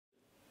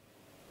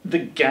the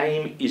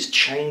game is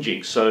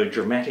changing so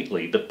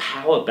dramatically. The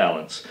power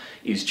balance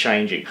is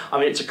changing. I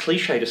mean, it's a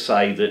cliche to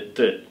say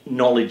that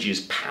knowledge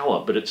is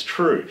power, but it's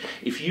true.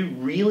 If you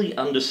really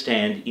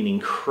understand in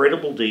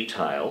incredible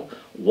detail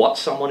what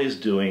someone is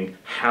doing,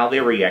 how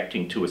they're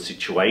reacting to a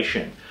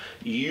situation,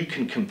 you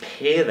can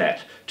compare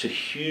that to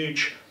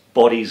huge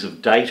bodies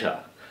of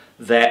data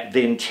that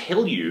then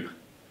tell you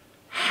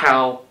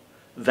how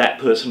that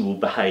person will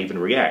behave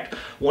and react.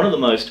 One of the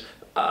most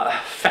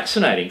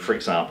fascinating, for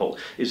example,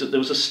 is that there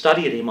was a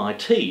study at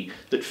MIT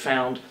that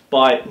found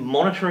by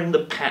monitoring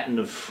the pattern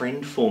of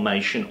friend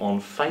formation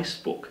on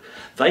Facebook,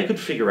 they could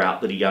figure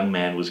out that a young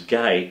man was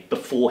gay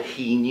before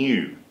he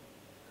knew.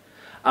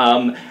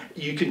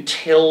 You can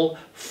tell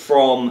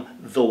from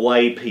the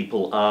way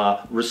people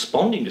are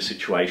responding to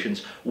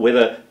situations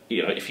whether,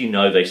 you know, if you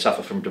know they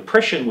suffer from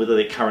depression, whether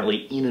they're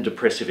currently in a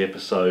depressive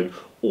episode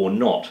or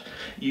not.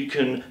 You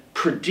can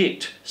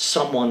predict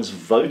someone's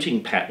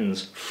voting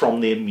patterns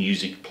from their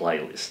music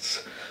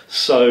playlists.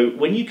 So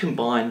when you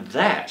combine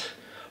that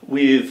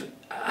with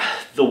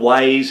the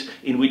ways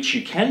in which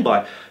you can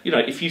buy, you know,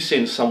 if you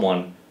send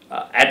someone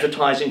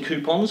advertising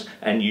coupons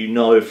and you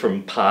know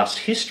from past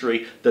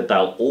history that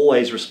they'll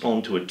always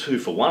respond to a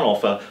 2-for-1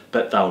 offer,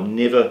 but they'll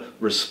never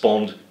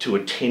respond to a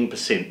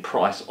 10%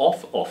 price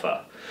off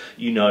offer,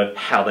 you know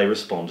how they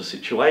respond to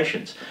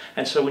situations.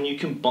 And so when you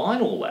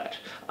combine all that,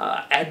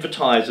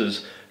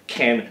 advertisers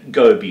can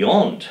go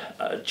beyond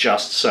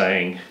just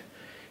saying,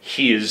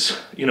 here's,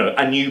 you know,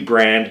 a new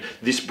brand,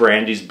 this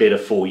brand is better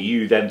for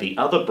you than the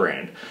other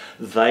brand.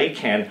 They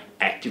can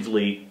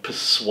actively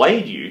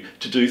persuade you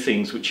to do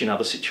things which in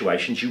other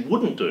situations you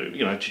wouldn't do,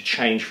 you know, to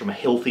change from a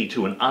healthy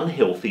to an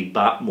unhealthy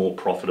but more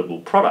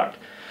profitable product.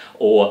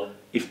 Or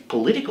if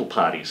political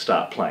parties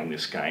start playing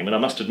this game, and I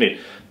must admit,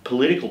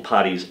 political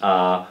parties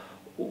are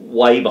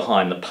way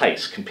behind the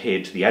pace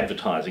compared to the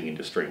advertising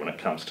industry when it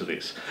comes to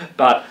this,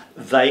 but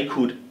they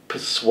could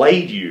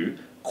persuade you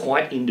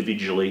quite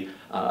individually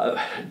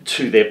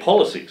to their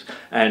policies,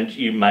 and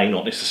you may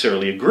not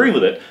necessarily agree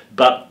with it,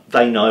 but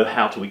they know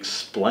how to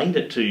explain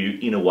it to you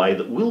in a way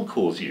that will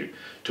cause you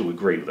to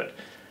agree with it.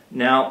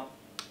 Now,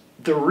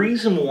 the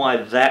reason why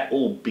that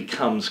all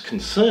becomes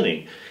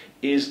concerning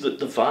is that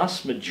the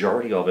vast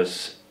majority of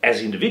us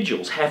as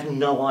individuals have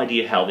no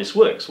idea how this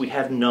works. We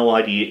have no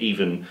idea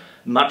even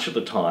much of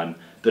the time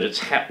that it's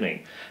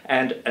happening.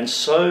 And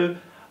so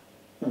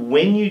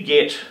when you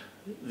get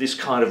this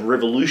kind of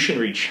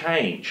revolutionary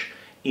change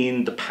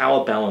in the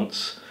power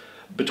balance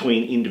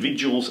between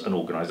individuals and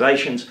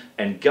organisations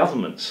and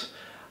governments,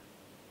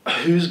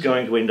 who's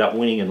going to end up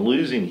winning and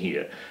losing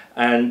here?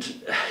 And,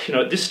 you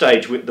know, at this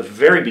stage we're at the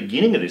very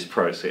beginning of this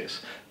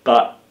process,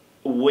 but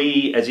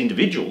we as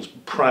individuals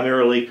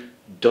primarily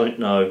don't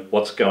know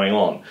what's going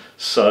on.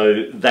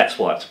 So that's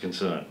why it's a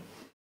concern.